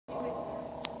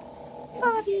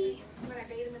Bobby.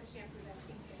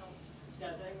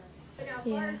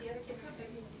 Yeah.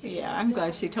 Yeah, I'm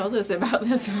glad she told us about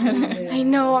this one. I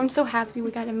know, I'm so happy we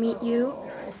got to meet you.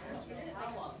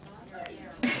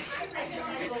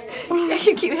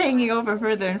 You keep hanging over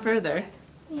further and further.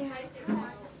 Yeah.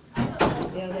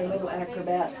 Yeah, they're little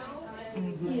acrobats.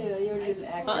 Mm-hmm. Yeah, you're little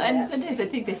acrobats. Well, and sometimes I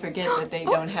think they forget that they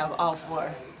don't have all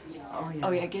four. Oh, yeah.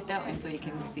 Oh yeah, get that one so you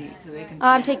can see, so they can. See.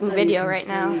 I'm taking So you video can right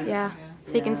now. see. Yeah,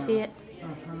 so you can see it.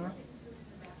 Uh-huh.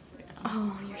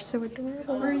 Oh, you're so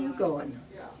adorable. Where are you going?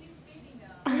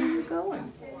 Where are you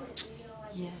going?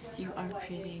 Yes, you are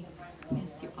pretty. Yes,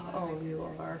 you are. Oh, you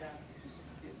are.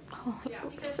 Oh,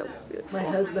 you're so beautiful. My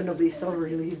husband will be so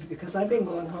relieved because I've been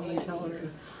going home and telling her,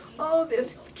 oh,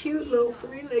 this cute little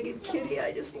three-legged kitty,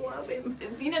 I just love him.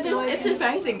 You know, it's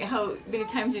surprising how many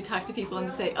times you talk to people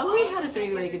and say, oh, we had a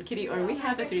three-legged kitty, or we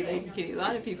have a three-legged kitty. A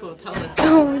lot of people tell us that.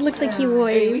 Oh, it looked like he I mean, we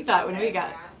waved. thought when we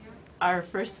got our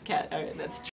first cat, that's